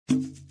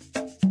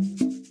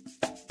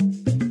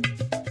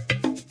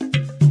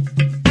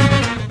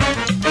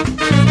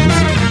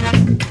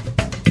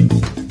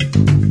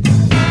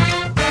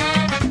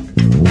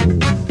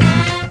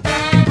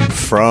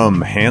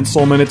From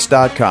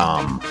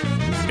HanselMinutes.com,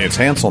 it's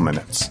Hansel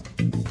Minutes,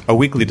 a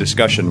weekly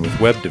discussion with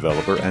web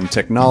developer and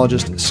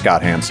technologist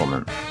Scott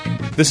Hanselman.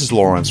 This is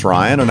Lawrence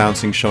Ryan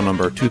announcing show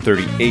number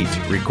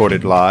 238,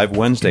 recorded live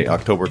Wednesday,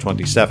 October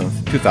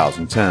 27th,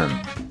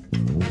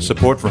 2010.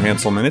 Support for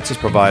Hansel Minutes is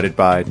provided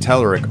by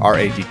Telerik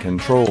RAD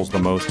Controls, the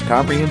most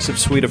comprehensive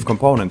suite of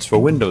components for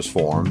Windows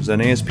Forms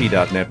and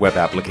ASP.NET web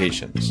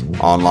applications.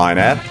 Online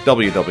at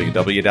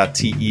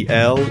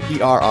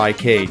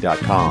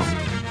www.telerik.com.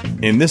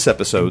 In this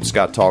episode,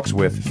 Scott talks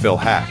with Phil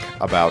Haack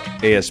about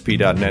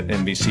ASP.NET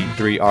MVC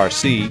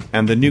 3RC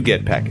and the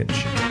NuGet package.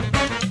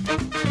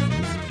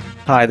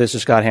 Hi, this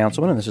is Scott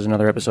Hanselman, and this is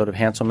another episode of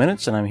Hansel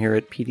Minutes, and I'm here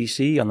at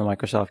PDC on the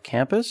Microsoft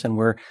campus, and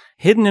we're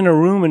hidden in a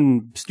room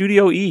in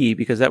Studio E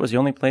because that was the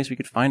only place we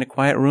could find a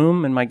quiet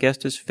room, and my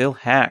guest is Phil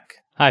Haack.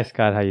 Hi,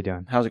 Scott. How you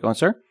doing? How's it going,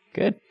 sir?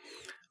 Good.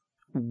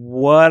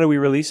 What are we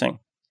releasing?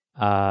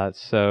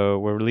 So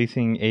we're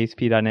releasing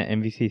ASP.NET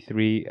MVC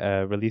 3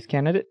 release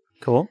candidate.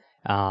 Cool.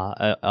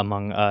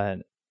 Among a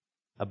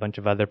bunch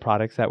of other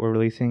products that we're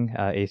releasing,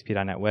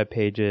 ASP.NET Web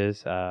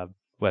Pages,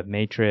 Web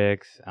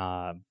Matrix,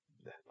 all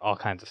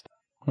kinds of stuff.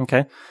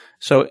 Okay.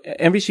 So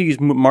MVC is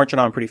marching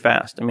on pretty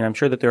fast. I mean, I'm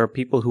sure that there are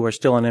people who are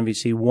still on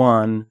MVC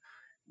 1.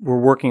 We're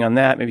working on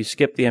that. Maybe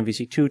skip the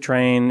MVC 2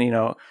 train. You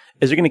know,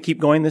 is it going to keep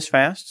going this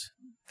fast?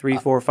 3,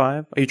 4,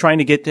 5? Are you trying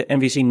to get to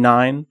MVC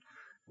 9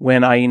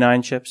 when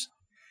IE9 ships?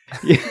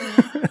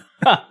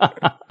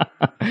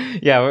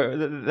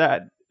 Yeah,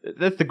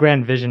 that's the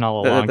grand vision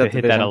all along, to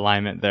hit that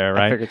alignment there,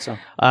 right? I figured so.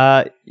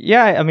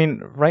 Yeah, I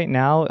mean, right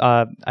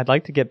now, I'd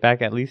like to get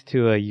back at least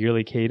to a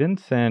yearly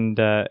cadence, and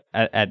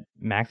at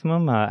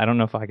maximum, I don't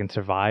know if I can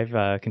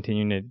survive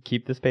continuing to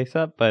keep this pace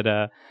up, but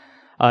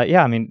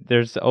yeah, I mean,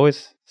 there's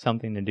always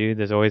something to do.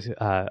 There's always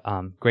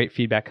great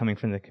feedback coming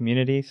from the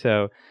community,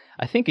 so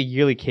I think a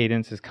yearly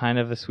cadence is kind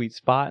of a sweet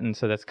spot, and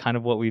so that's kind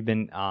of what we've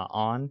been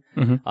on.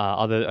 Mm-hmm.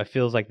 Although it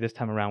feels like this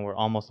time around we're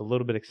almost a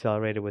little bit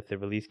accelerated with the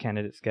release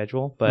candidate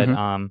schedule, but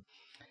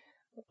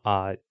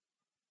I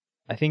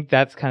think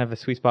that's kind of a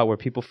sweet spot where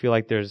people feel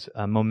like there's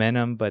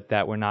momentum, but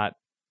that we're not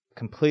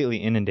completely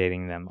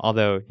inundating them.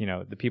 Although, you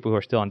know, the people who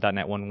are still on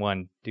 .NET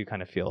 1.1 do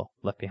kind of feel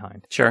left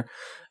behind. Sure.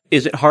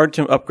 Is it hard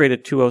to upgrade a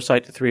 2.0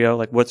 site to 3.0?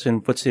 Like, what's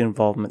the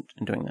involvement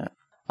in doing that?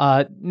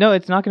 No,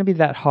 it's not going to be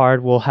that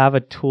hard. We'll have a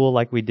tool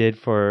like we did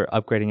for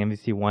upgrading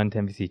MVC 1 to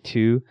MVC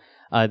 2.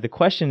 The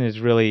question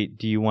is really,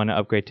 do you want to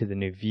upgrade to the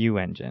new Vue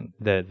engine,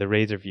 the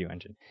Razor Vue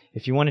engine?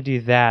 If you want to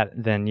do that,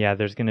 then yeah,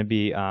 there's going to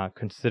be a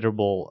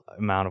considerable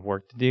amount of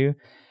work to do.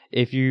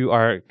 If you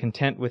are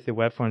content with the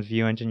Web Forms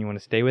Vue engine, you want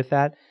to stay with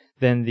that,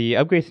 then the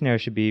upgrade scenario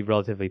should be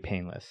relatively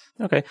painless.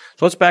 Okay,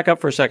 so let's back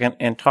up for a second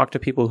and talk to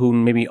people who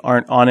maybe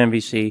aren't on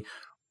MVC.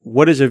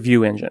 What is a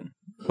Vue engine?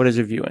 What is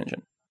a Vue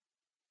engine?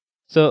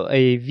 So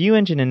a Vue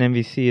engine in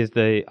MVC is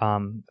the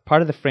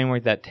part of the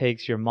framework that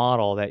takes your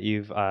model that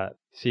you've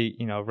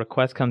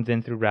request comes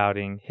in through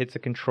routing, hits a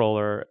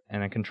controller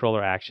and a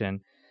controller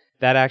action.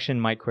 That action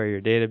might query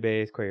your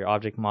database, query your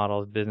object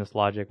models, business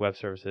logic, web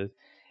services,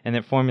 and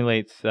it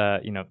formulates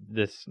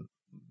this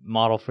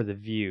model for the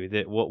view.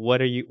 That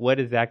what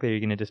exactly are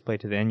you going to display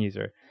to the end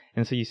user?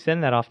 And so you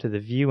send that off to the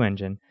Vue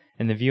engine,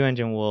 and the Vue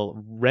engine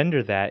will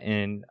render that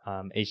in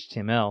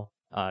HTML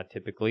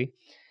typically.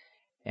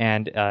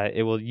 And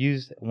it will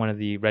use one of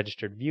the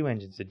registered Vue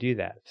engines to do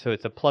that. So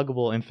it's a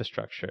pluggable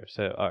infrastructure,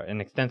 an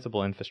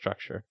extensible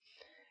infrastructure.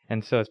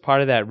 And so as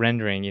part of that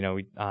rendering,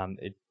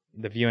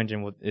 the Vue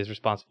engine is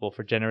responsible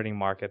for generating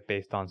markup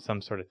based on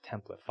some sort of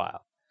template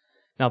file.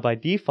 Now, by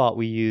default,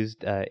 we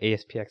used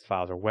ASPX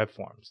files or web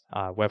forms,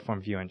 web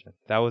form Vue engine.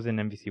 That was in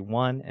MVC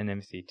 1 and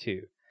MVC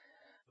 2.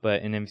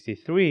 But in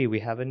MVC 3, we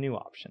have a new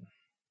option.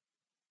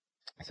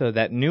 So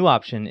that new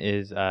option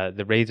is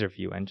the Razor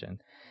Vue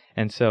engine.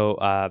 And so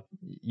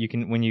you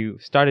can, when you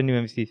start a new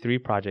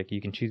MVC3 project,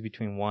 you can choose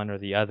between one or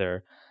the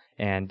other,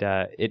 and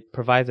it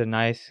provides a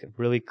nice,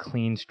 really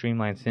clean,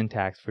 streamlined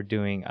syntax for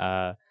doing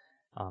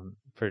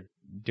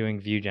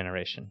view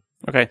generation.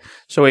 Okay,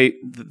 so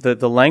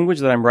the language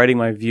that I'm writing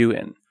my view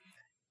in,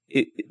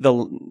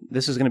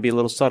 this is going to be a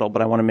little subtle,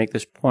 but I want to make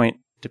this point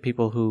to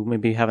people who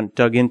maybe haven't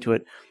dug into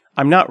it.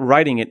 I'm not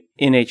writing it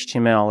in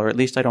HTML, or at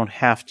least I don't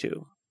have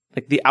to.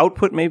 Like, the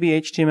output may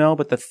be HTML,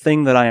 but the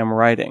thing that I am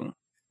writing,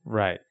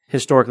 right,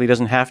 historically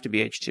doesn't have to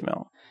be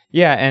HTML.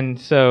 Yeah, and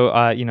so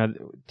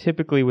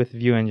typically with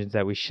Vue engines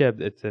that we ship,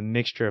 it's a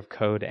mixture of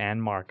code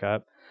and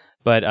markup.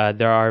 But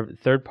there are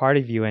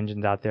third-party Vue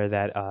engines out there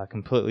that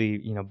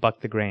completely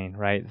buck the grain,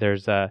 right?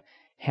 There's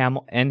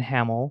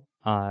NHAML,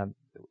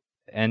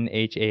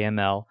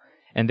 NHAML,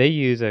 and they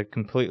use a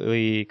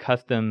completely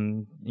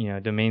custom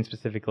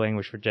domain-specific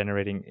language for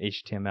generating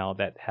HTML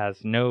that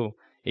has no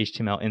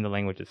HTML in the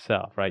language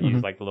itself, right? Mm-hmm.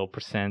 Use like little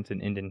percents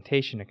and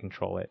indentation to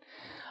control it.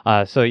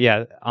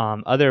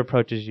 Other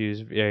approaches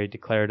use very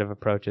declarative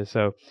approaches.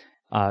 So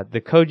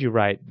the code you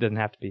write doesn't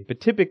have to be.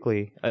 But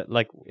typically,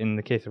 like in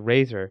the case of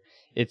Razor,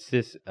 it's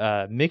this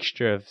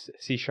mixture of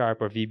C# or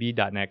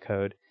VB.NET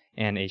code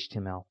and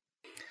HTML.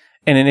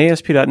 And in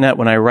ASP.NET,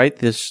 when I write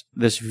this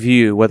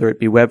view, whether it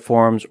be web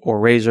forms or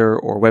Razor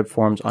or web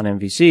forms on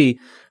MVC,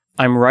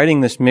 I'm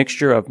writing this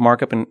mixture of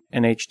markup and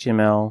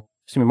HTML,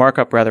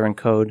 markup rather in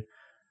code,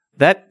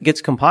 that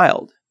gets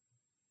compiled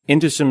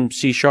into some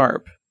C#.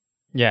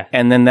 Yeah.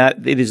 And then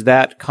it is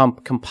that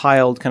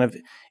compiled kind of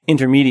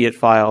intermediate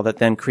file that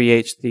then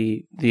creates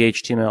the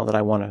HTML that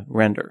I want to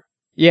render.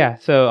 Yeah.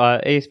 So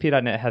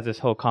ASP.NET has this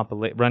whole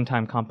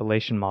runtime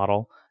compilation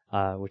model,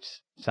 which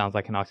sounds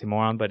like an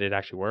oxymoron, but it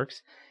actually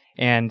works.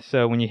 And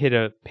so when you hit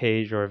a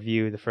page or a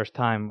view the first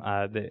time,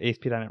 the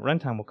ASP.NET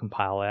runtime will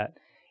compile that.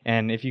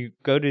 And if you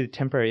go to the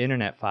temporary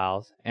internet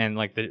files, and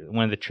like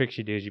one of the tricks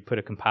you do is you put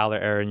a compiler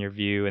error in your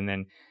view and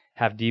then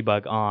have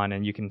debug on,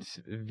 and you can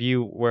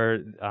view where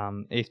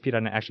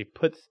ASP.NET actually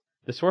puts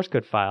the source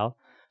code file.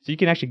 So you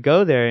can actually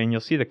go there and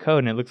you'll see the code,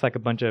 and it looks like a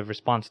bunch of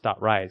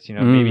response.writes,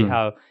 maybe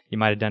how you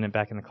might have done it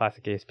back in the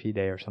classic ASP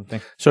day or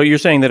something. So you're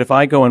saying that if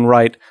I go and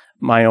write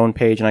my own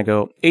page and I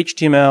go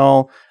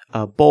HTML,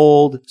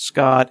 bold,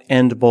 Scott,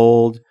 end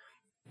bold,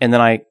 and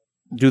then I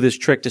do this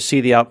trick to see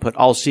the output,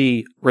 I'll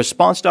see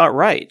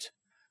response.write,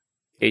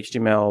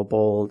 HTML,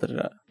 bold,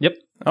 Yep.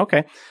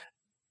 Okay.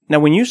 Now,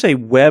 when you say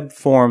web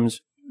forms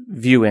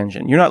view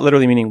engine, you're not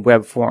literally meaning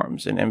web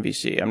forms in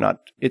MVC.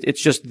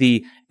 It's just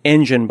the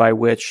engine by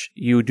which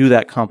you do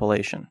that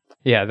compilation.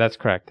 Yeah, that's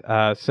correct.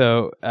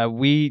 So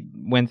we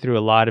went through a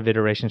lot of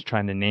iterations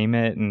trying to name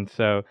it, and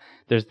so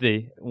there's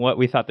what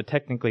we thought the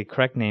technically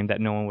correct name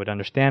that no one would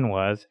understand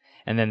was,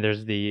 and then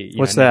there's the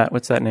What's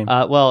that name?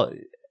 Well,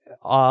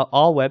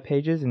 all web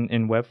pages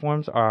in web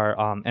forms are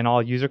and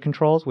all user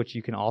controls, which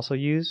you can also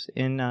use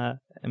in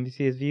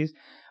MVC as views,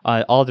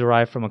 all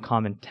derived from a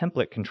common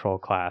template control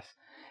class.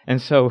 And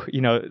so,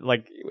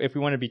 like if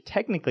we want to be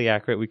technically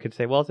accurate, we could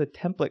say, well, it's a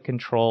template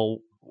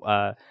control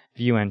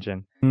view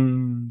engine.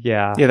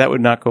 Yeah. Yeah, that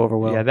would not go over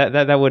well. Yeah,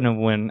 that wouldn't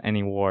have won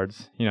any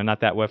awards.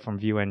 Not that web form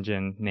view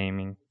engine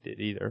naming did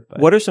either. But.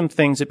 What are some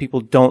things that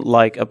people don't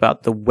like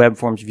about the web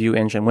forms view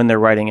engine when they're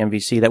writing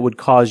MVC that would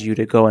cause you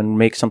to go and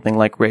make something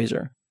like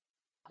Razor?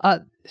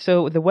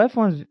 So the web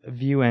forms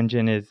view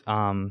engine is,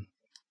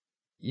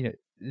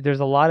 there's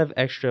a lot of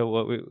extra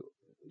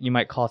you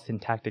might call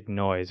syntactic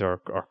noise or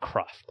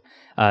cruft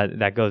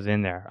that goes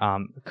in there.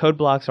 Code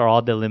blocks are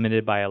all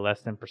delimited by a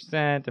less than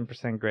percent and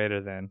percent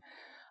greater than.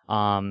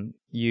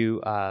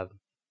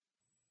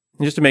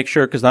 Just to make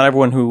sure, because not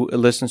everyone who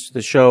listens to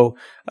the show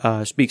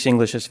speaks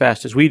English as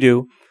fast as we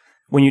do,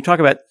 when you talk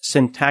about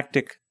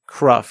syntactic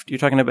cruft, you're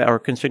talking about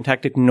or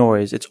syntactic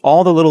noise. It's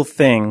all the little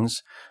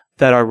things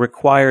that are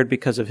required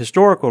because of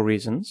historical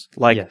reasons,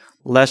 like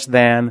less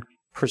than,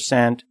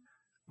 percent,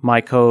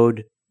 my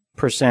code,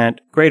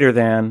 percent, greater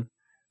than,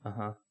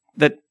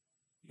 that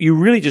you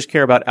really just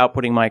care about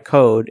outputting my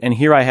code. And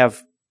here I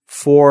have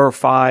 4,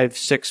 5,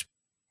 6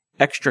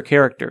 extra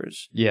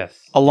characters. Yes.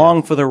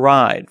 Along for the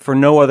ride for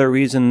no other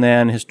reason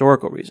than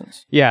historical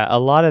reasons. Yeah, a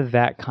lot of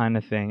that kind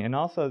of thing. And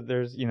also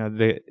there's,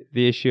 the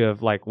issue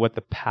of like what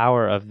the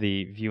power of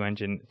the view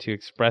engine to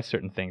express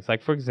certain things.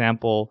 Like for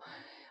example,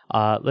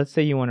 let's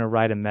say you want to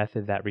write a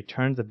method that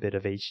returns a bit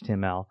of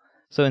HTML.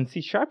 So in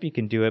C# you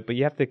can do it, but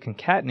you have to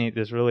concatenate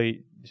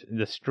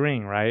the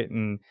string, right?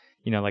 And,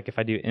 like if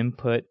I do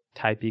input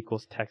type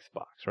equals text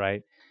box,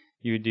 right?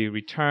 You would do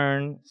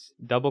return,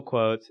 double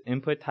quotes,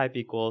 input type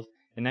equals,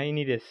 and now you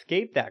need to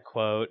escape that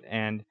quote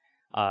and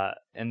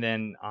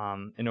then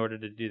in order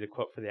to do the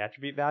quote for the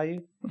attribute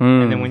value.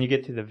 And then when you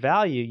get to the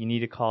value, you need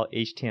to call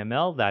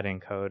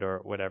HTML.encode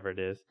or whatever it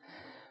is.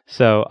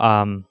 So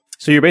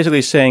you're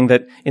basically saying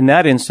that in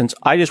that instance,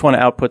 I just want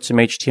to output some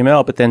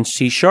HTML, but then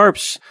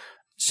C#'s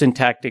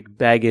syntactic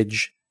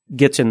baggage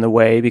gets in the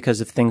way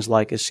because of things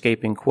like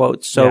escaping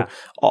quotes. So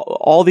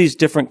all these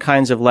different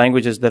kinds of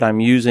languages that I'm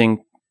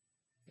using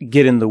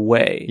get in the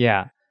way.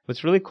 Yeah.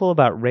 What's really cool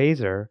about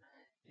Razor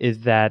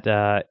is that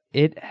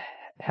it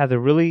has a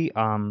really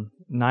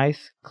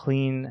nice,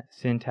 clean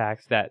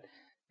syntax that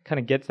kind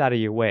of gets out of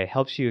your way,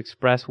 helps you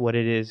express what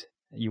it is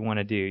you want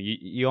to do.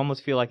 You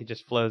almost feel like it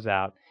just flows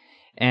out.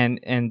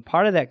 And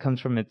part of that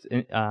comes from its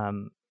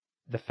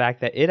the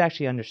fact that it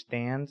actually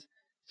understands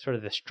sort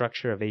of the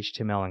structure of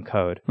HTML and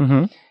code.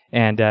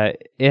 And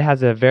it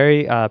has a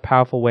very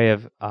powerful way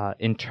of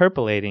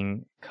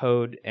interpolating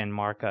code and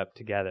markup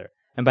together.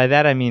 And by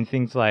that I mean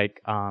things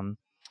like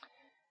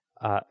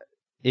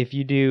if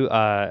you do,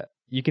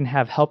 you can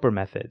have helper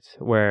methods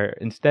where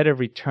instead of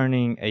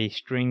returning a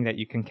string that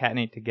you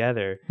concatenate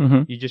together,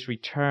 you just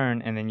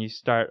return and then you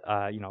start,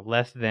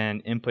 less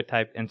than input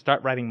type and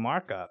start writing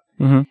markup.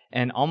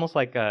 And almost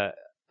like a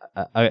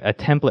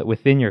template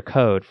within your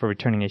code for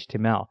returning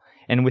HTML.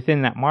 And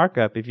within that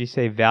markup, if you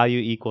say value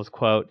equals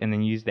quote and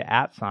then use the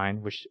 @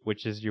 sign,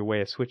 which is your way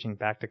of switching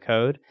back to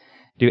code,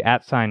 do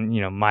 @ sign,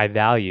 my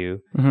value,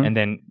 and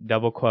then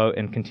double quote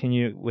and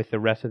continue with the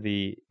rest of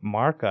the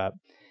markup,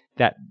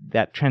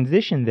 that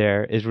transition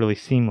there is really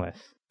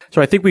seamless.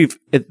 So I think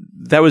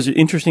that was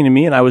interesting to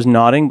me, and I was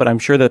nodding, but I'm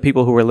sure that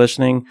people who were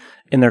listening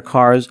in their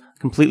cars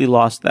completely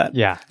lost that.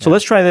 Yeah. So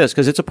let's try this,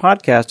 because it's a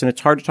podcast, and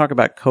it's hard to talk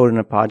about code in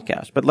a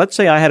podcast. But let's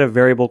say I had a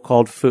variable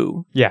called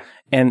foo. Yeah.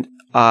 And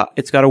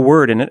it's got a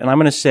word in it, and I'm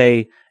going to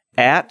say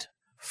at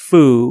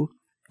foo,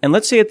 and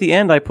let's say at the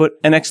end I put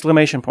an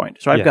exclamation point.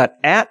 So I've got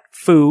at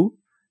foo,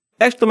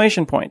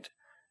 exclamation point.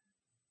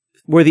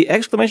 Where the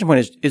exclamation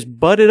point is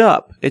butted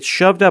up, it's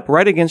shoved up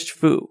right against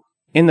foo.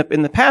 In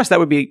the past, that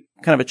would be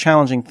kind of a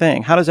challenging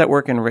thing. How does that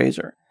work in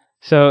Razor?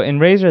 So in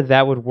Razor,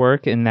 that would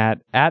work in that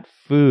at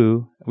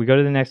foo, we go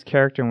to the next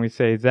character and we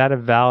say, is that a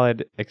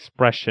valid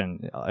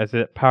expression? Is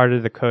it part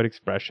of the code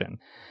expression?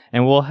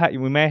 And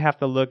we may have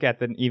to look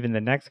at even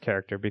the next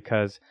character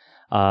because,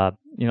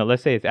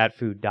 let's say it's at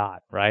foo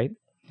dot, right?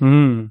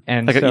 And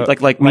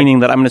like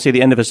meaning that I'm going to say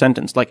the end of a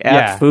sentence, like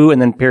at foo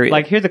and then period.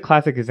 Like here's a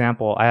classic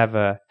example. I have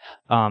a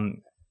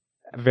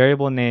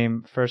variable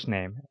name, first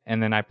name,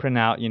 and then I print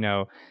out,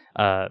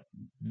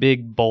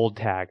 big bold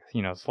tag,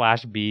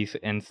 /b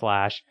and /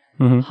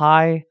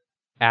 hi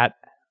at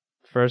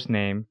first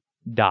name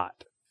dot.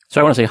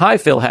 So I want to say hi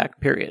Phil Haack,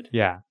 period.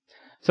 Yeah.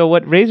 So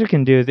what Razor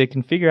can do is it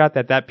can figure out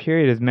that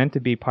period is meant to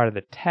be part of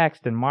the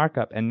text and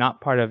markup and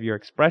not part of your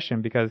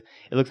expression because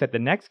it looks at the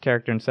next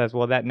character and says,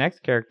 well, that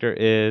next character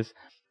is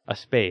a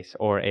space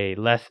or a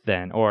less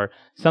than or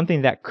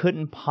something that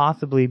couldn't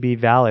possibly be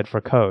valid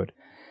for code.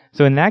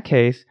 So in that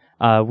case,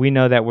 we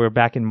know that we're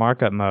back in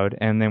markup mode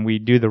and then we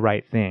do the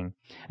right thing.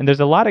 And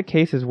there's a lot of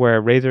cases where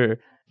Razor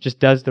just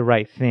does the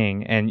right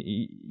thing. And,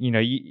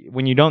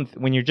 when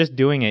you're just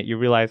doing it, you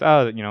realize,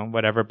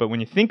 whatever. But when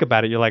you think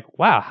about it, you're like,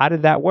 wow, how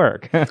did that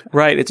work?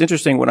 Right. It's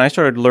interesting. When I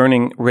started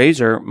learning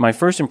Razor, my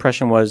first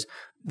impression was,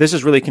 this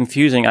is really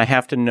confusing. I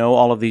have to know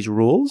all of these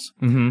rules.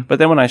 Mm-hmm. But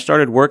then when I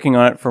started working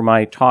on it for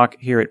my talk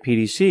here at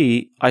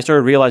PDC, I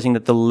started realizing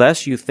that the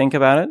less you think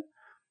about it,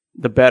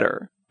 the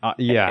better.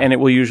 And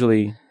it will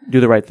usually do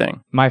the right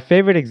thing. My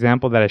favorite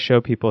example that I show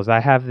people is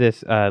I have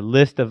this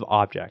list of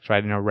objects,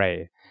 right, an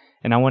array.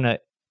 And I want to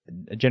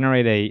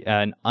generate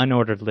an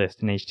unordered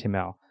list in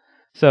HTML.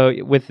 So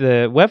with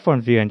the web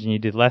form view engine, you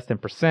do less than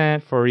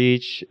 % for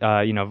each,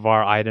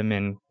 var item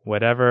in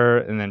whatever,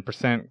 and then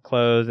 %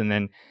 close, and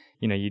then,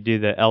 you do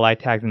the li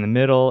tags in the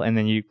middle, and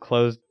then you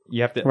close.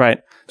 You have to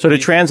right. So to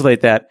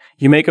translate that,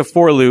 you make a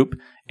for loop,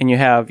 and you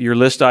have your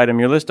list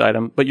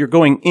item, but you're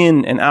going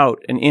in and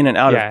out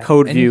of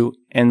code view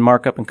and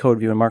markup and code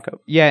view and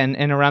markup. Yeah,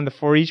 and around the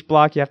for each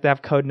block, you have to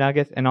have code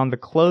nuggets, and on the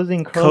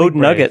closing curly code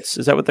brace, nuggets,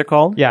 is that what they're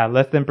called? Yeah,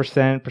 less than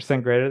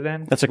 % greater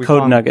than. That's a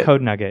code nugget.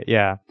 Code nugget,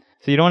 yeah.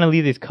 So you don't want to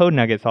leave these code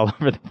nuggets all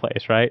over the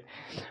place, right?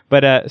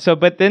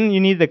 But then you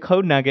need the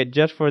code nugget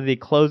just for the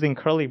closing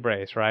curly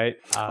brace, right?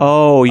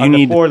 You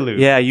need for loop.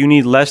 Yeah, you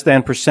need less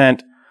than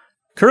 %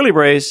 curly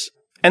brace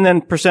and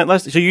then %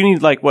 less. So you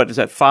need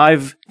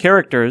 5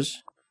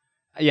 characters?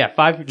 Yeah,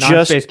 5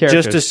 non-space characters.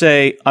 Just to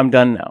say, I'm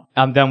done now.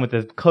 I'm done with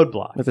this code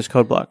block.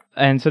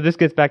 And so this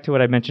gets back to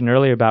what I mentioned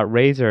earlier about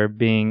Razor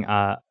being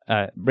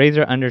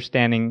Razor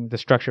understanding the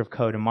structure of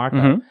code and markup.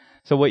 Mm-hmm.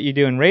 So what you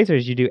do in Razor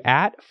is you do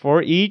at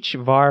for each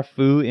var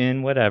foo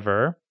in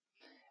whatever,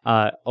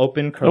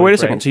 open curly brace. Wait a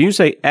second. So you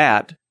say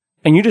at,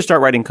 and you just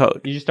start writing code.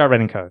 You just start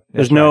writing code.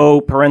 There's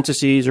no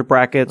parentheses or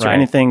brackets or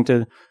anything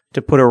to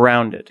put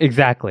around it.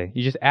 Exactly.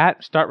 You just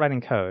start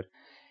writing code.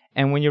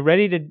 And when you're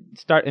ready to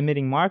start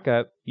emitting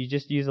markup, you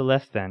just use a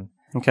less than.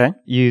 Okay.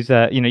 You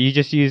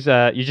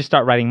just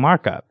start writing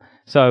markup.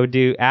 So I would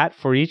do at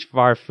for each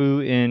var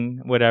foo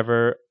in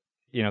whatever,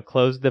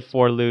 close the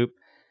for loop,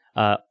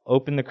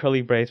 open the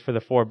curly brace for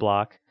the for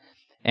block,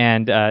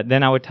 and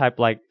then I would type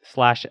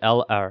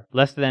 /l or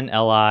less than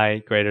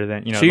li greater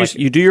than, So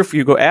you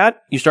go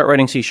at, you start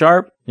writing C#,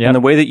 and the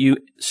way that you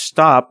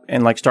stop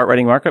and start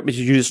writing markup is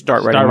you just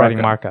start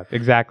writing markup.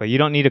 Exactly. You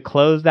don't need to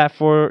close that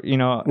for,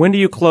 When do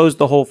you close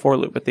the whole for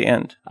loop at the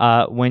end?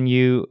 When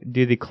you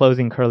do the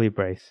closing curly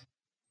brace.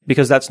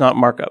 Because that's not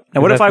markup.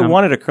 And what if I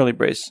wanted a curly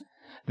brace?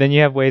 Then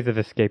you have ways of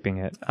escaping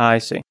it. I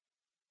see.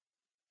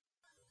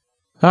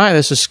 Hi,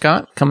 this is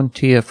Scott coming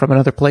to you from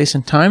another place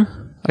and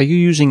time. Are you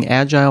using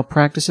agile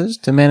practices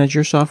to manage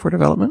your software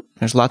development?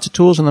 There's lots of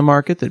tools in the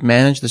market that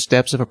manage the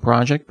steps of a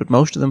project, but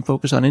most of them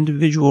focus on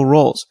individual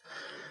roles.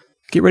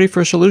 Get ready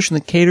for a solution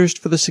that caters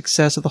for the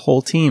success of the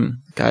whole team.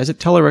 The guys at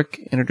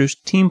Telerik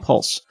introduced Team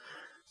Pulse.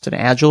 It's an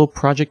agile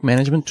project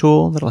management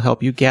tool that'll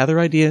help you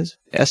gather ideas,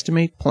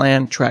 estimate,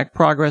 plan, track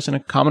progress in a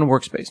common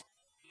workspace.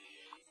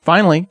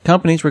 Finally,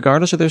 companies,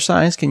 regardless of their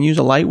size, can use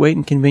a lightweight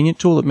and convenient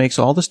tool that makes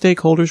all the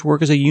stakeholders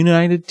work as a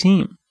united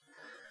team,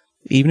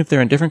 even if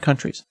they're in different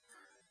countries.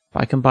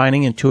 By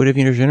combining intuitive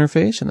user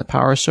interface and the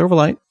power of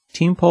Silverlight,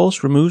 Team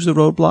Pulse removes the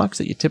roadblocks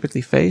that you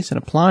typically face in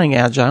applying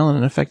Agile in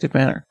an effective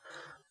manner.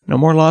 No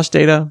more lost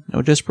data,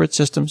 no disparate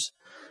systems,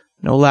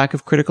 no lack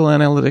of critical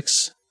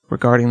analytics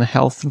regarding the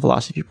health and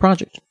velocity of your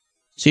project.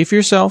 See for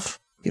yourself.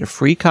 Get a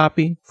free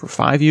copy for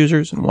 5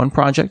 users and 1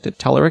 project at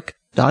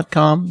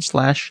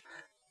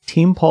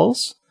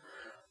Telerik.com/TeamPulse.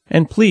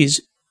 And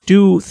please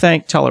do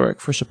thank Telerik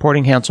for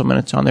supporting Hansel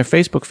Minutes on their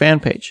Facebook fan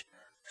page,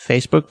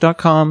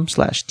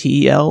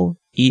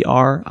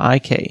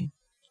 Facebook.com/TLERIK.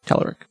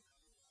 Telerik.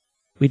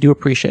 We do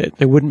appreciate it.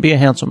 There wouldn't be a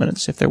Hansel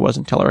Minutes if there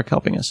wasn't Telerik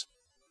helping us.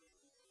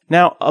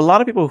 Now, a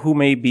lot of people who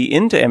may be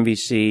into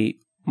MVC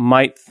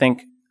might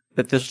think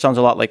that this sounds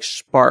a lot like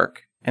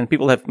Spark and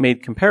people have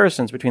made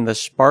comparisons between the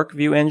Spark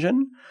view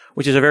engine,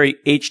 which is a very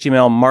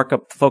HTML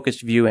markup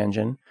focused view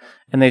engine,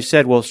 and they've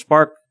said, well,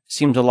 Spark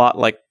seems a lot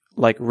like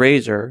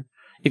Razor.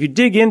 If you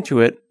dig into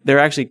it, they're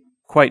actually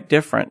quite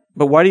different.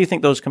 But why do you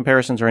think those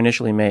comparisons are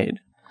initially made?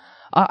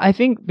 I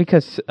think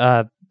because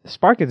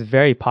Spark is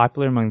very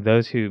popular among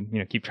those who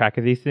keep track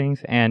of these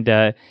things, and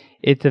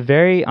it's a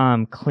very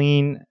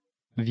clean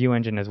view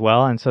engine as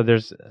well. And so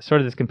there's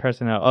sort of this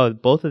comparison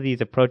of both of these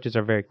approaches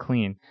are very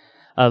clean.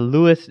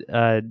 Louis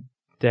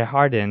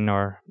Desjardins,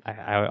 or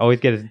I always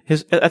get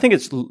his I think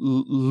it's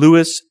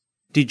Louis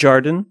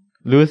Desjardins.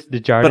 Louis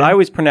Desjardins. But I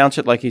always pronounce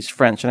it like he's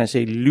French, and I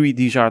say Louis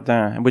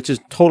Desjardins, which is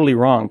totally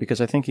wrong because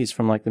I think he's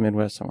from like the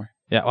Midwest somewhere.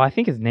 Yeah, well, I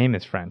think his name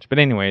is French. But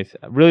anyways,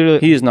 really,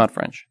 he is not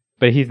French.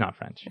 But he's not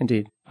French.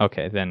 Indeed.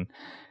 Okay, then.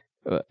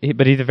 But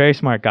he's a very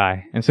smart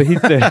guy, and so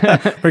he's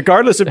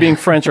regardless of being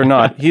French or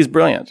not, he's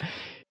brilliant.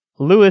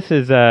 Louis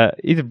he's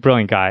a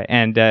brilliant guy,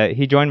 and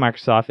he joined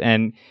Microsoft,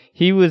 and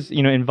he was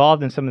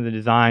involved in some of the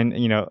design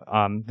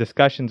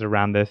discussions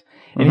around this,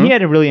 and he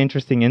had a really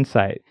interesting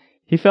insight.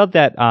 He felt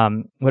that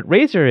what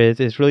Razor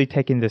is really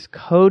taking this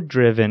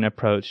code-driven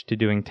approach to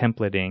doing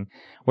templating,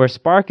 where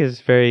Spark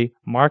is very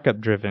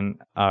markup-driven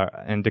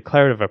and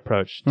declarative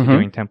approach to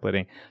doing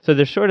templating. So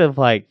there's sort of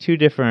like two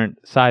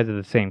different sides of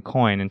the same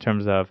coin in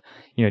terms of,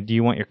 do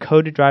you want your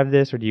code to drive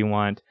this, or do you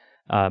want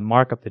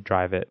markup to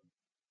drive it?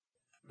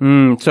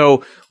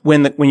 So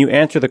when you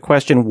answer the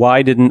question,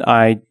 why didn't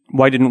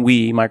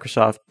we,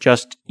 Microsoft,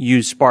 just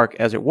use Spark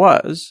as it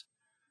was?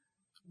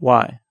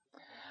 Why?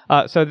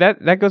 So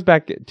that goes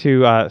back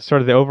to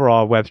sort of the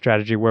overall web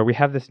strategy, where we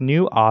have this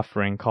new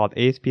offering called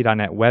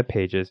ASP.NET Web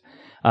Pages,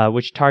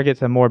 which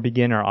targets a more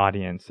beginner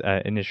audience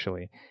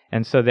initially.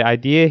 And so the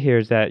idea here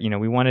is that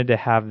we wanted to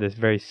have this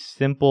very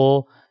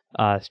simple,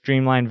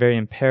 streamlined, very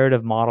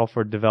imperative model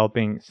for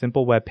developing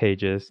simple web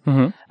pages,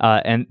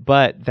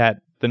 but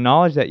that the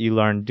knowledge that you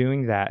learn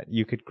doing that,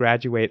 you could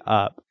graduate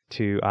up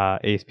to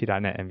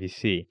ASP.NET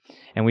MVC.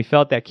 And we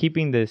felt that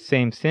keeping the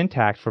same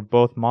syntax for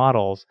both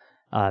models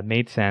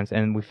made sense,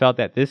 and we felt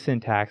that this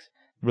syntax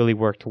really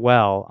worked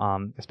well,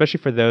 especially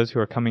for those who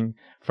are coming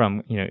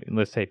from,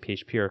 let's say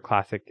PHP or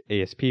classic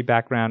ASP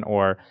background,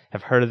 or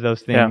have heard of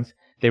those things. Yeah.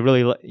 They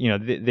really,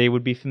 they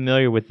would be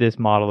familiar with this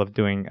model of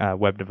doing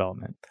web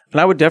development. And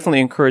I would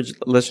definitely encourage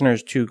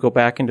listeners to go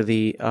back into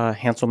the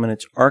Hansel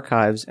Minutes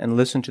archives and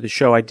listen to the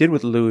show I did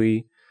with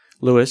Louis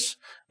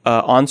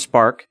on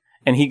Spark,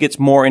 and he gets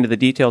more into the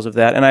details of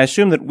that. And I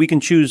assume that we can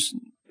choose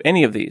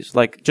any of these.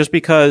 Like, just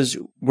because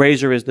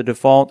Razor is the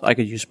default, I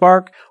could use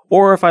Spark,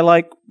 or if I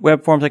like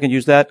web forms, I can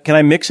use that. Can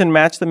I mix and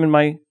match them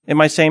in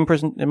my same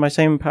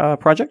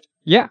project?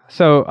 Yeah.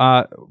 So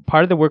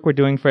part of the work we're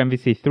doing for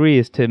MVC3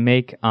 is to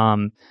make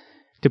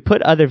to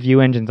put other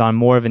view engines on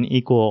more of an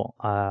equal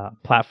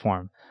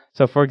platform.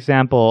 So, for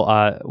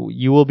example,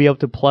 you will be able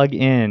to plug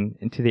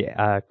into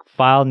the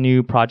file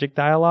new project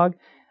dialog.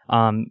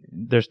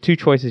 There's two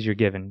choices you're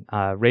given.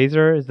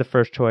 Razor is the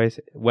first choice,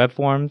 web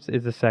forms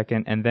is the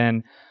second, and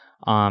then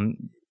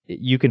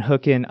you can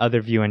hook in other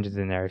view engines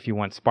in there. If you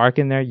want Spark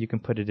in there, you can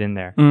put it in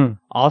there.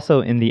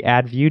 Also, in the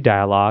add view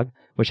dialog,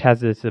 which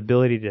has this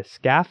ability to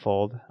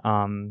scaffold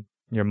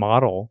your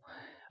model,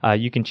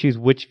 you can choose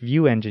which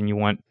view engine you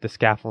want the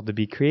scaffold to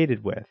be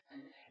created with.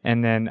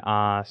 And then,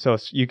 so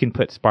you can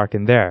put Spark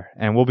in there.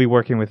 And we'll be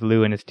working with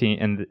Lou and his team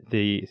and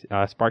the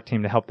Spark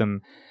team to help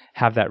them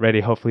have that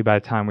ready, hopefully by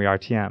the time we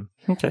RTM.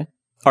 Okay.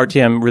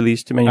 RTM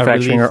released to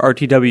manufacturing, or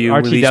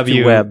RTW released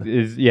to web.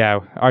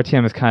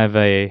 RTM is kind of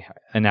an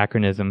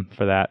anachronism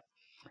for that.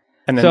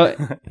 And then,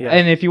 so,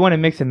 and if you want to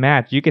mix and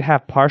match, you could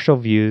have partial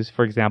views,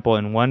 for example,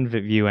 in one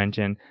view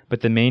engine,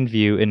 but the main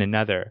view in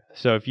another.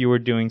 So if you were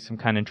doing some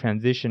kind of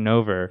transition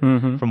over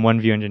from one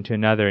view engine to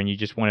another, and you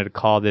just wanted to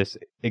call this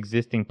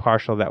existing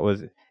partial that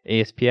was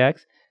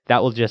ASPX,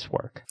 that will just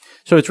work.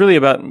 So it's really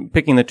about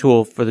picking the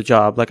tool for the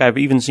job. Like, I've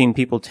even seen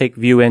people take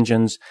view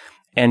engines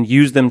and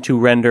use them to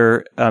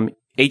render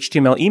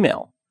HTML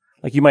email.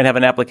 Like, you might have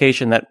an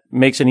application that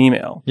makes an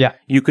email. Yeah.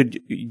 You could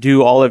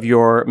do all of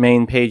your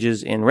main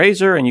pages in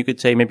Razor, and you could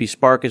say maybe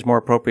Spark is more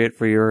appropriate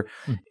for your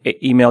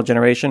email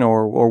generation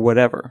or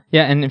whatever.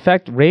 Yeah, and in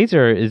fact,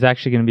 Razor is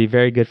actually going to be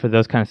very good for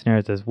those kind of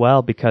scenarios as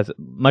well, because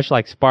much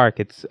like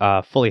Spark, it's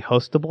fully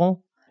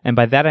hostable. And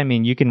by that I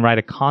mean you can write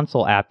a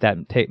console app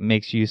that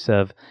makes use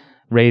of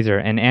Razor.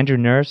 And Andrew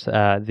Nurse,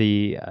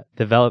 the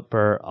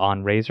developer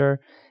on Razor,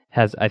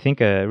 has, I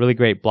think, a really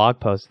great blog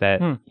post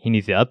that he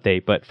needs to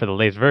update, but for the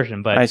latest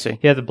version. But I see.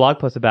 He has a blog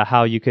post about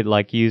how you could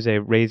use a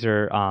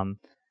Razor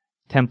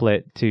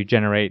template to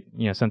generate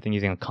something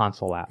using a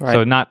console app. Right.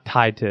 So not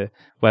tied to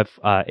web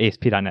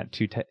ASP.NET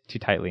too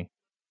tightly.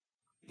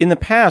 In the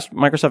past,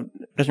 Microsoft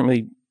doesn't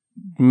really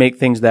make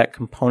things that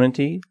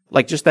componenty,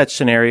 like just that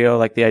scenario,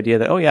 like the idea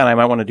that, I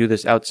might want to do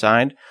this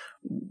outside.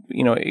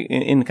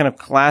 In kind of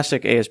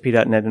classic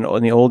ASP.NET in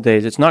the old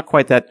days, it's not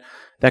quite that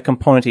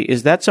componenty.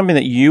 Is that something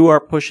that you are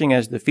pushing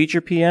as the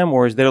feature PM,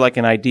 or is there like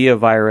an idea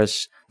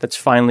virus that's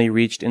finally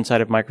reached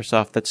inside of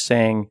Microsoft that's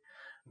saying,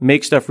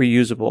 make stuff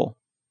reusable?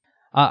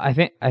 I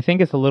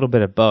think it's a little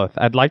bit of both.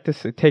 I'd like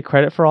to take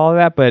credit for all of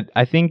that, but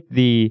I think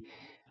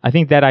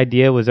that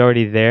idea was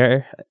already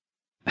there.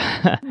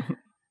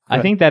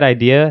 I think that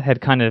idea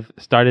had kind of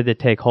started to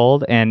take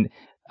hold, and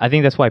I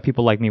think that's why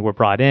people like me were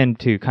brought in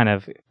to kind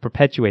of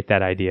perpetuate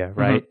that idea,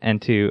 right? Mm-hmm.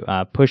 And to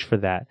push for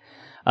that.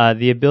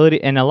 The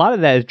ability, and a lot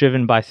of that is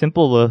driven by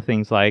simple little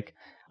things like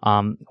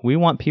we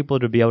want people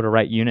to be able to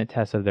write unit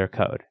tests of their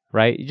code,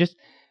 right? Just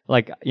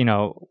like,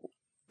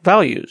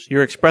 values.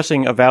 You're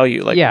expressing a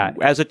value. Like,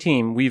 as a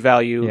team, we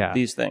value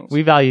these things.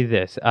 We value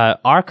this.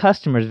 Our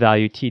customers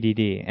value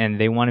TDD, and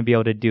they want to be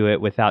able to do it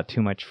without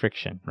too much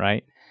friction,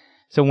 right?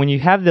 So when you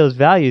have those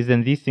values,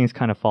 then these things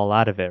kind of fall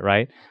out of it,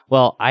 right?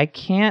 Well, I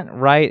can't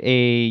write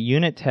a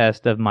unit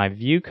test of my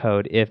view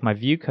code if my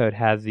view code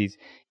has these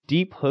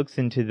deep hooks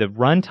into the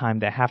runtime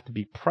that have to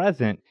be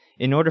present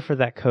in order for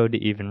that code to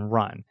even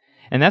run.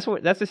 And that's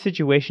the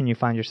situation you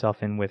find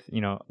yourself in with,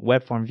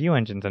 web form view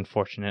engines,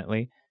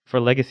 unfortunately, for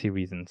legacy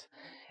reasons.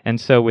 And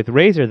so with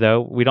Razor,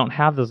 though, we don't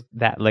have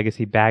that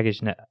legacy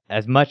baggage,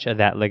 as much of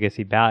that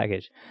legacy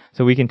baggage.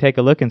 So we can take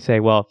a look and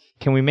say, well,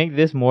 can we make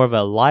this more of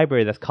a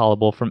library that's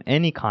callable from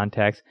any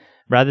context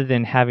rather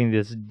than having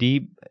this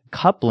deep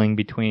coupling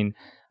between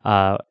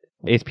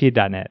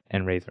ASP.NET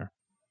and Razor?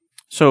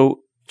 So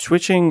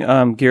switching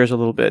gears a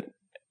little bit,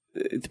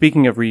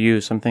 speaking of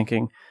reuse, I'm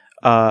thinking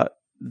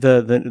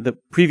the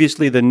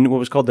previously what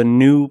was called the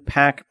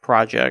NuPack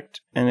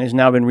project and has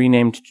now been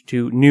renamed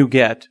to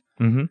NuGet.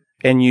 Mm-hmm.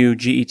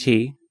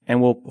 NuGet,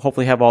 and we'll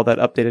hopefully have all that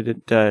updated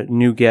at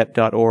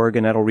NuGet.org,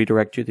 and that'll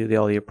redirect you to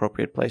all the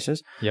appropriate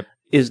places. Yep.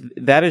 Is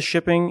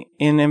shipping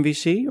in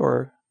MVC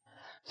or?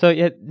 So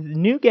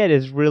NuGet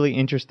is really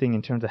interesting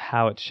in terms of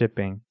how it's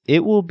shipping.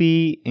 It will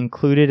be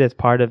included as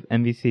part of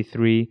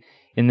MVC3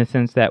 in the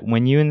sense that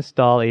when you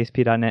install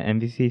ASP.NET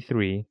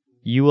MVC3,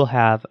 you will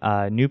have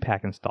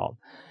NuPack installed.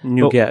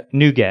 NuGet.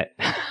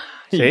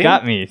 You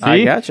got me. See?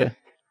 I gotcha.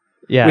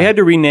 Yeah. We had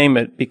to rename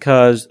it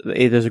because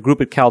there's a group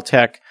at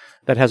Caltech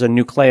that has a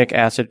nucleic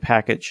acid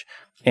package.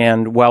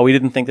 And while we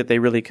didn't think that they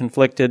really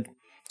conflicted,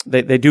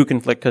 they do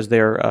conflict because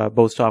they're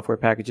both software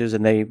packages,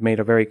 and they made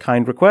a very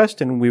kind request.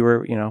 And we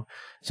were,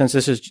 since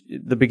this is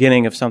the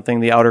beginning of something,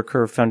 the Outer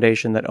Curve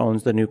Foundation that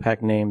owns the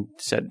NuPack name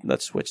said,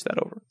 let's switch that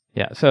over.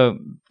 Yeah. So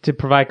to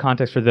provide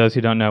context for those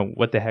who don't know,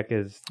 what the heck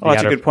is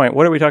that's a good point.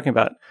 What are we talking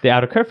about? The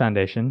Outer Curve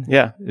Foundation.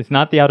 Yeah. It's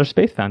not the Outer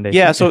Space Foundation.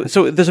 Yeah.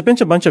 So there's a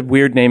bunch of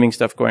weird naming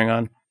stuff going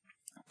on.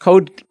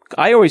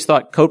 I always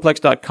thought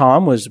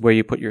Codeplex.com was where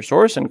you put your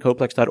source, and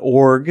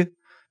Codeplex.org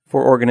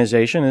for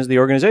organization is the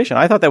organization.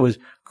 I thought that was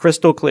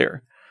crystal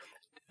clear.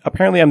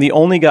 Apparently, I'm the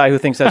only guy who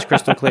thinks that's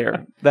crystal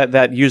clear,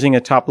 that using a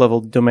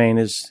top-level domain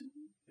is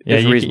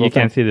reasonable. You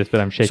can't see this,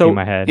 but I'm shaking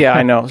my head. Yeah,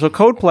 I know. So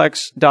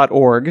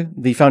Codeplex.org,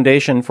 the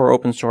foundation for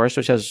open source,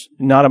 which has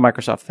not a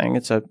Microsoft thing,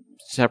 it's a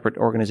separate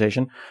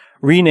organization,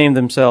 renamed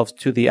themselves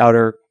to the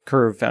Outer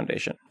Curve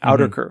Foundation.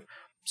 Outer Curve.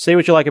 Say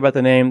what you like about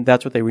the name,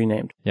 that's what they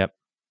renamed. Yep.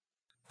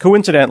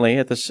 Coincidentally,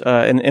 at this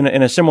in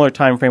a similar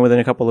time frame, within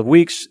a couple of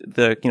weeks,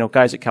 the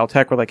guys at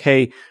Caltech were like,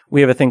 "Hey, we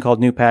have a thing called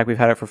NuPack. We've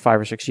had it for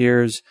 5 or 6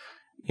 years.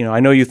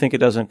 I know you think it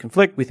doesn't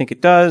conflict. We think it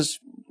does."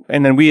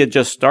 And then we had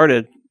just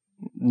started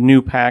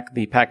NuPack,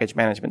 the package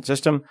management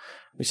system.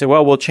 We said,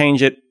 "Well, we'll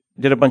change it."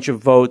 Did a bunch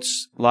of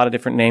votes. A lot of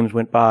different names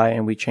went by,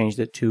 and we changed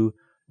it to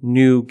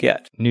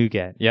NuGet.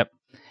 NuGet. Yep.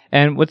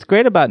 And what's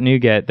great about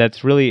NuGet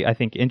that's really, I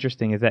think,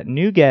 interesting is that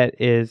NuGet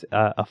is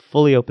a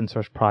fully open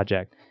source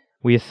project.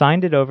 We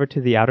assigned it over to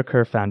the Outer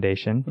Curve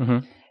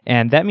Foundation,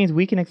 and that means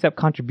we can accept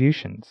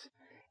contributions.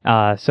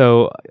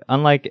 So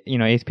unlike,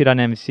 ASP.NET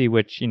MVC,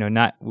 which,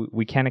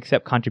 we can't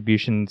accept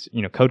contributions,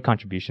 code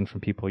contributions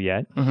from people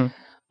yet.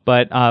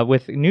 But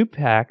with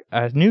NuPack,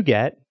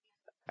 NuGet,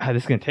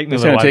 this is going to take me a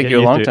little while. It's going to take you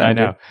a long time. I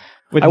know.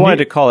 I wanted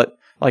to call it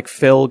like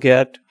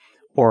PhilGet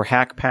or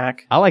HackPack.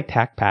 I like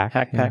TackPack.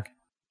 HackPack. Yeah.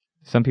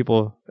 Some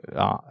people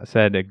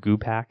said a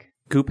GooPack.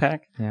 GooPack?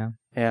 Yeah.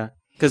 Yeah.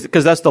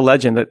 Because that's the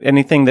legend, that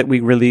anything that we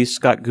release,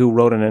 Scott Goo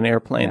wrote on an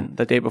airplane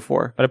the day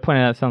before. But I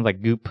pointed out it sounds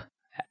like Goop.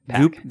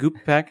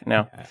 GoopPack?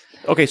 No.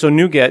 Okay, so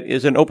NuGet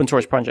is an open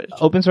source project.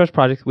 Open source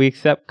project. We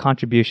accept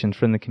contributions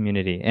from the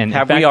community. And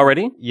have we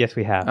already? Yes,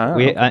 we have. Oh,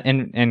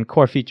 and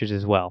core features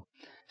as well.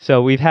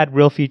 So we've had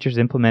real features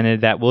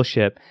implemented that will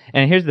ship.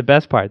 And here's the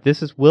best part.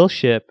 Will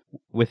ship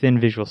within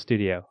Visual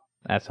Studio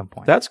at some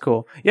point. That's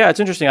cool. Yeah,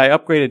 it's interesting. I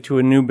upgraded to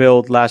a new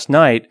build last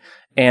night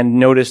and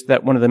noticed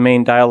that one of the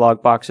main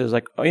dialog boxes,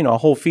 like, a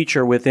whole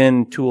feature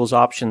within tools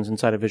options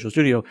inside of Visual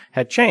Studio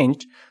had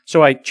changed.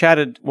 So I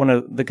chatted one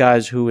of the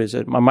guys who is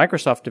a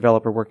Microsoft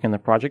developer working on the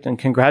project and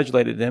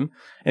congratulated him.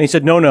 And he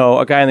said, no,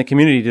 a guy in the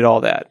community did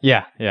all that.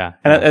 Yeah.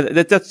 And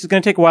that's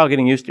going to take a while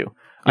getting used to. Yeah.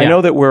 I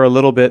know that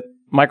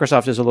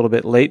Microsoft is a little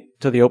bit late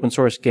to the open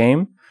source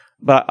game,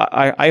 but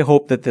I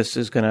hope that this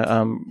is going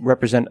to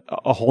represent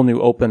a whole new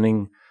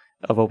opening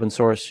of open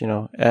source,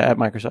 at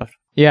Microsoft.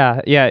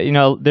 Yeah.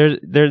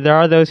 There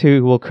are those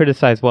who will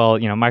criticize,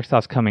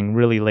 Microsoft's coming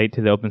really late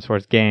to the open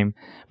source game,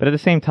 but at the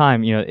same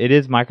time, it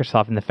is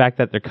Microsoft, and the fact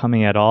that they're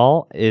coming at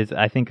all is,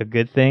 I think, a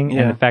good thing,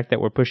 and the fact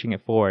that we're pushing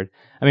it forward.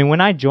 I mean,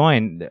 when I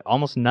joined,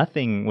 almost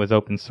nothing was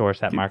open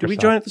source at Microsoft. Did we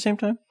join at the same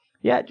time?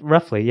 Yeah,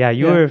 roughly. Yeah,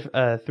 you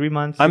were 3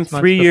 months. I'm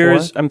 3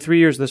 years. I'm 3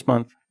 years this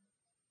month.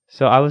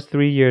 So I was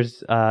 3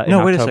 years in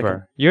October. Wait a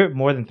second. You're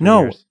more than 3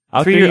 years. I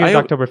was 3 years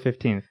October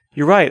 15th.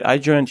 You're right. I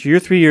joined. So you're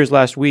 3 years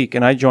last week,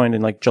 and I joined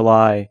in like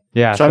July.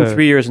 Yeah. So I'm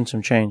 3 years and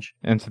some change.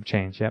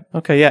 Yep.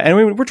 Okay, yeah.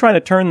 And we're trying to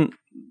turn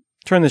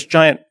this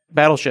giant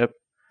battleship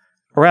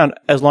around,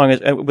 as long as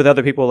with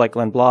other people like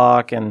Glenn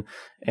Block and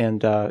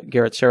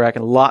Garrett Serac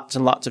and lots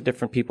of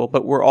different people,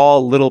 but we're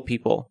all little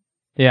people.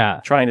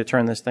 Yeah. Trying to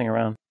turn this thing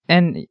around.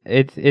 And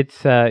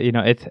it's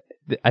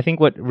I think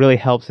what really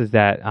helps is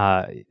that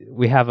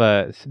we have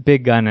a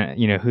big gun,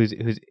 who's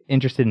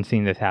interested in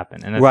seeing this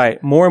happen. And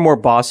right. More and more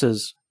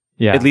bosses,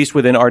 at least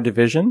within our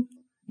division,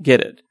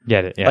 get it.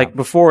 Yeah. Like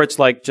before, it's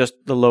like just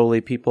the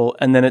lowly people,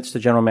 and then it's the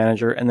general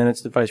manager, and then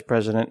it's the vice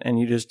president, and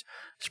you just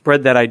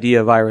spread that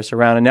idea virus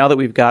around. And now that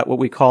we've got what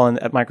we call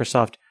at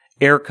Microsoft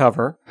air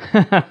cover,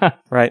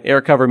 right?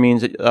 Air cover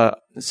means that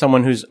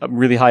someone who's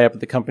really high up at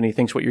the company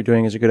thinks what you're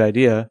doing is a good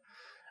idea.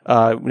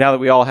 Now that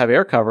we all have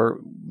air cover,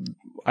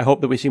 I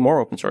hope that we see more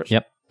open source.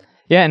 Yep.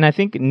 Yeah, and I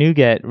think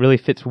NuGet really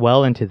fits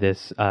well into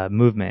this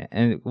movement.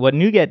 And what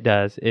NuGet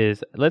does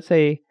is, let's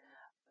say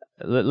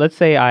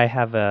I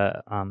have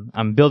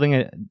I'm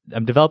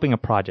developing a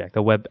project,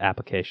 a web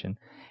application,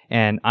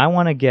 and I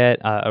want to get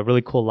a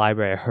really cool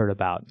library I heard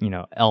about.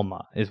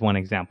 Elma is one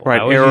example.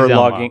 Right.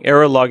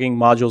 Error logging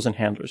modules and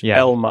handlers. Yeah.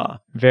 Elma.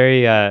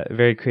 Very,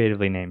 very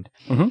creatively named.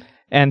 Mm-hmm.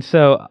 And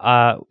so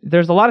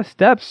there's a lot of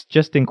steps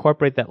just to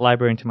incorporate that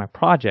library into my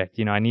project.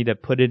 I need to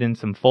put it in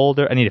some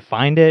folder. I need to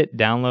find it,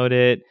 download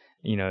it.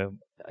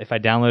 If I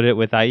download it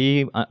with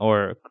IE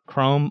or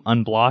Chrome,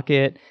 unblock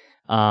it.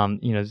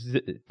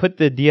 Put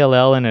the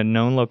DLL in a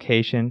known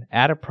location,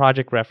 add a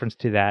project reference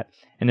to that.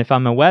 And if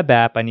I'm a web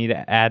app, I need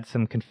to add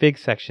some config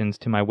sections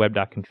to my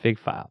web.config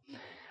file.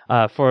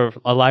 For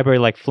a library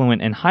like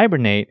Fluent and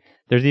Hibernate,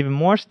 there's even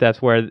more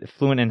steps where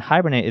Fluent and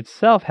Hibernate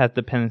itself has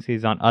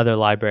dependencies on other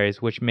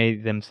libraries, which may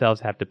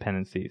themselves have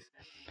dependencies.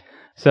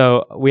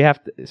 So you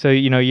have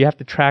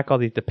to track all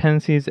these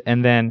dependencies,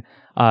 and then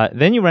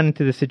you run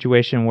into the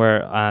situation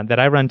where that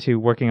I run to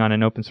working on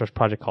an open source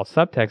project called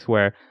Subtext,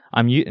 where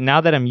now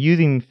that I'm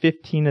using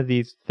 15 of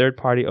these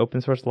third-party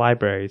open source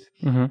libraries,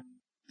 and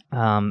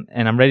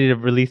I'm ready to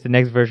release the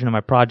next version of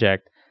my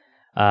project.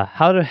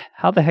 How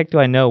the heck do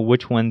I know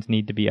which ones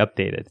need to be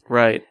updated?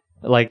 Right.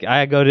 Like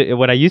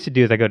what I used to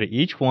do is I go to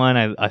each one,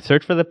 I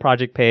search for the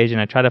project page,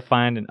 and I try to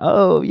find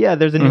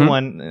there's a new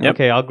one. Yep.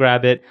 Okay, I'll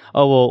grab it.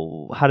 Oh,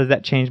 well, how does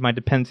that change my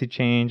dependency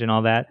change and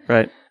all that?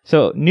 Right.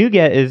 So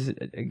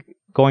NuGet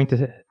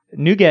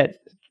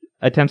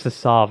attempts to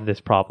solve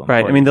this problem.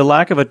 Right. I mean, the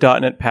lack of a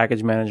 .NET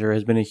package manager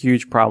has been a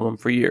huge problem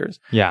for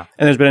years. Yeah.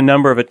 And there's been a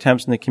number of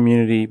attempts in the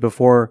community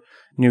before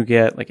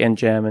NuGet, like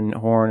NGEM and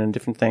Horn and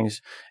different things,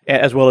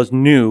 as well as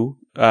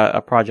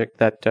a project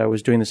that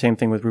was doing the same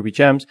thing with Ruby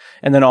Gems,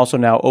 and then also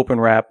now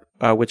OpenWrap,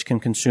 which can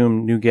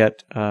consume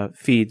NuGet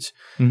feeds.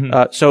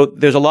 Mm-hmm. So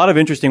there's a lot of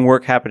interesting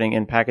work happening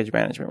in package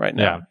management right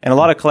now, and a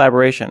lot of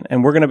collaboration.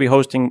 And we're going to be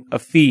hosting a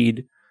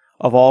feed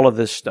of all of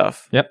this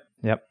stuff. Yep.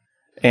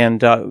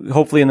 And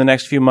hopefully in the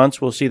next few months,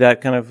 we'll see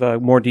that kind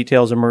of more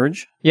details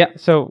emerge. Yeah.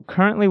 So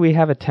currently we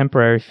have a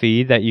temporary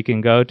feed that you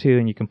can go to,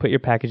 and you can put your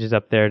packages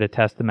up there to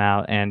test them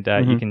out, and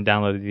you can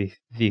download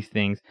these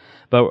things.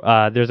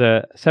 But there's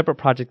a separate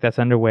project that's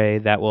underway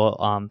that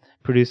will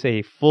produce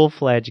a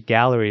full-fledged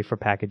gallery for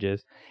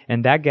packages.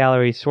 And that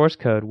gallery source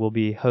code will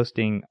be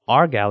hosting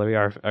our gallery,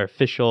 our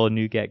official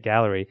NuGet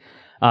gallery.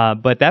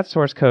 But that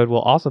source code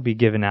will also be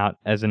given out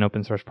as an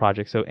open source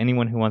project, so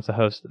anyone who wants to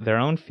host their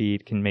own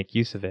feed can make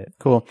use of it.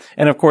 Cool.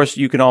 And of course,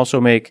 you can also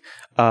make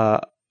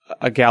a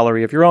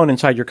gallery of your own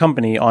inside your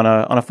company on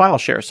a file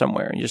share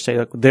somewhere, and you just say,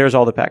 look, there's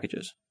all the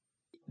packages.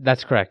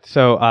 That's correct.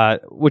 So,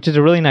 which is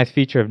a really nice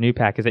feature of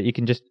NuPack, is that you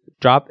can just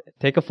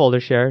take a folder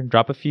share,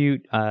 drop a few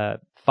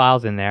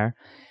files in there.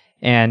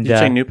 And did you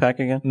say NuPack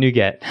again?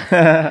 NuGet.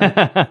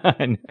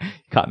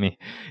 Caught me.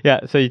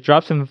 Yeah, so you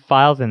drop some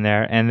files in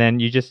there, and then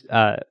you just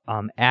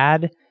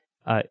add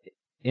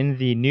in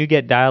the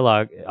NuGet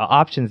dialog,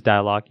 options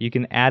dialog, you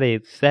can add a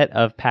set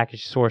of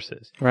package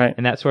sources. Right.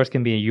 And that source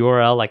can be a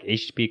URL like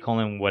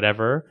http://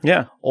 whatever.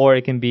 Yeah. Or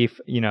it can be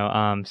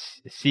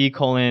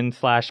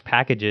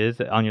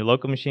C:/packages on your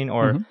local machine,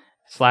 or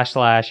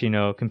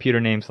 / computer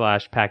name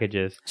 /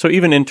 packages. So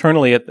even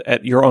internally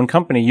at your own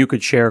company, you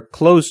could share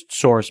closed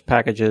source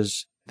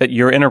packages that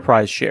your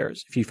enterprise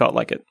shares if you felt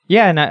like it.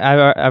 Yeah, and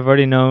I've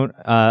already known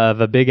of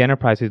a big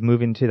enterprise who's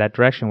moving to that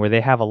direction, where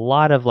they have a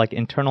lot of like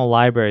internal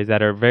libraries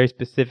that are very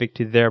specific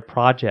to their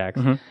projects,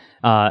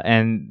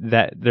 and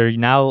that they're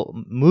now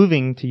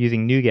moving to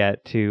using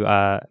NuGet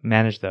to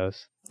manage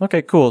those.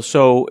 Okay, cool.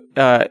 So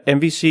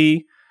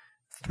MVC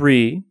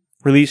 3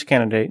 release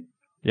candidate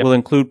will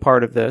include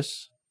part of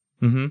this.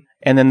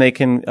 and then they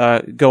can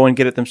go and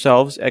get it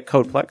themselves at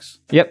Codeplex.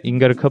 Yep, you can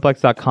go to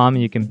codeplex.com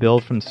and you can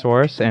build from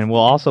source, and we'll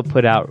also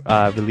put out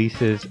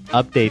releases,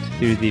 updates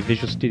through the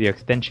Visual Studio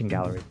Extension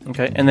Gallery.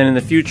 Okay, and then in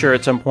the future,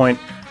 at some point,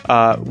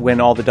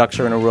 when all the ducks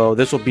are in a row,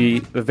 this will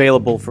be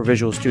available for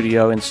Visual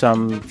Studio in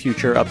some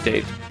future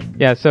update.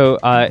 Yeah, so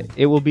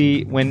it will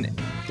be when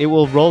it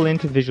will roll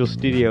into Visual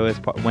Studio as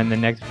when the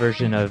next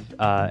version of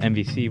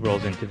MVC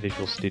rolls into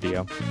Visual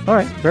Studio. All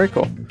right, very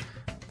cool.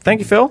 Thank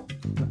you, Phil.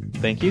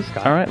 Thank you,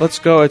 Scott. All right, let's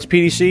go. It's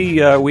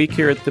PDC week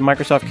here at the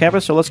Microsoft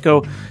campus, so let's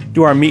go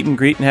do our meet and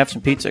greet and have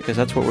some pizza, because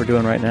that's what we're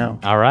doing right now.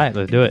 All right,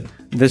 let's do it.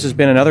 This has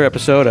been another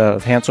episode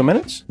of Hansel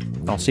Minutes.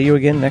 I'll see you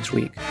again next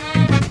week.